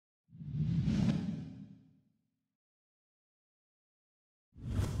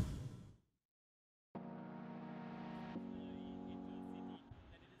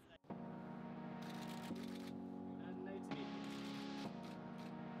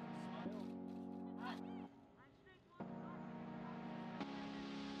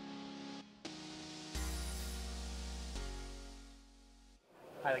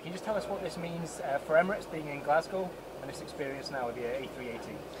Hi, can you just tell us what this means for Emirates being in Glasgow and this experience now with the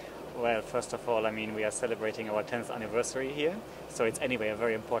A380? Well, first of all, I mean, we are celebrating our 10th anniversary here, so it's anyway a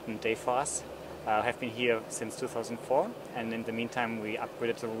very important day for us. I have been here since 2004, and in the meantime we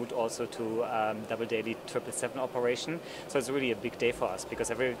upgraded the route also to double daily 777 operation. So it's really a big day for us, because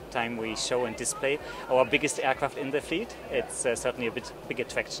every time we show and display our biggest aircraft in the fleet, it's certainly a big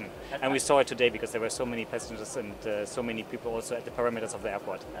attraction. And we saw it today because there were so many passengers and so many people also at the perimeters of the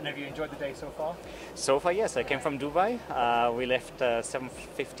airport. And have you enjoyed the day so far? So far, yes. I came from Dubai. We left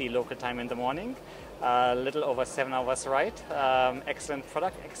 7:50 local time in the morning. A little over 7 hours ride. Excellent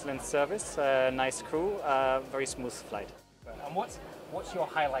product, excellent service, nice crew, very smooth flight. And what's your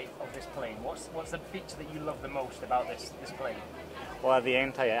highlight of this plane? What's the feature that you love the most about this plane? Well, the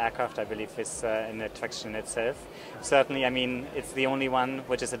entire aircraft, I believe, is an attraction in itself. Certainly, I mean, it's the only one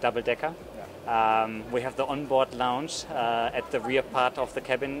which is a double-decker. Yeah. We have the onboard lounge at the rear part of the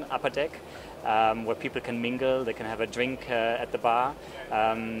cabin, upper deck, where people can mingle, they can have a drink at the bar.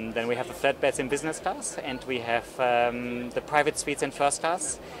 Then we have the flat beds in business class, and we have the private suites in first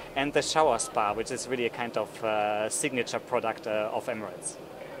class, and the shower spa, which is really a kind of signature product of Emirates.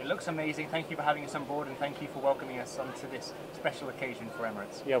 It looks amazing. Thank you for having us on board, and thank you for welcoming us onto this special occasion for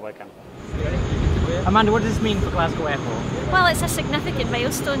Emirates. You're welcome. Amanda, what does this mean for Glasgow Airport? Well, it's a significant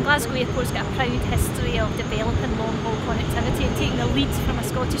milestone. Glasgow Airport's got a proud history of developing long-haul connectivity and taking the lead from a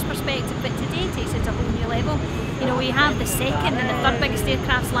Scottish perspective, but today it takes it to a whole new level. You know, we have the second and the third biggest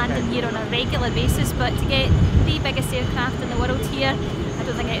aircrafts landing here on a regular basis, but to get the biggest aircraft in the world here, I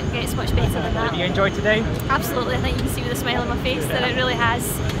don't think it gets much better than that. Have you enjoyed today? Absolutely. I think you can see with a smile on my face that it really has.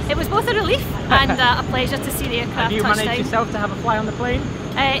 It was both a relief and a pleasure to see the aircraft touch down. Have you managed yourself to have a fly on the plane?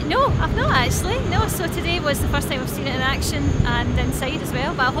 No, I've not actually. No, so today was the first time I've seen it in action and inside as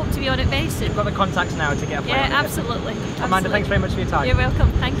well, but I hope to be on it very soon. You've got the contacts now to get a fly on it. Absolutely. Amanda, thanks very much for your time. You're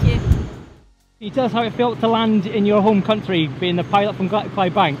welcome. Thank you. Can you tell us how it felt to land in your home country, being the pilot from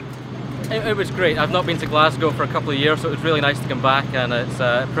Clydebank? It was great. I've not been to Glasgow for a couple of years, so it was really nice to come back, and it's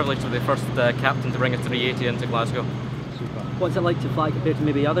a privilege to be the first captain to bring a 380 into Glasgow. Super. What's it like to fly compared to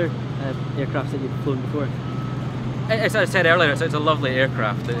maybe other aircrafts that you've flown before? As I said earlier, it's a lovely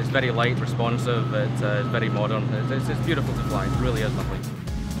aircraft. It's very light, responsive, it's very modern. It's beautiful to fly. It really is lovely.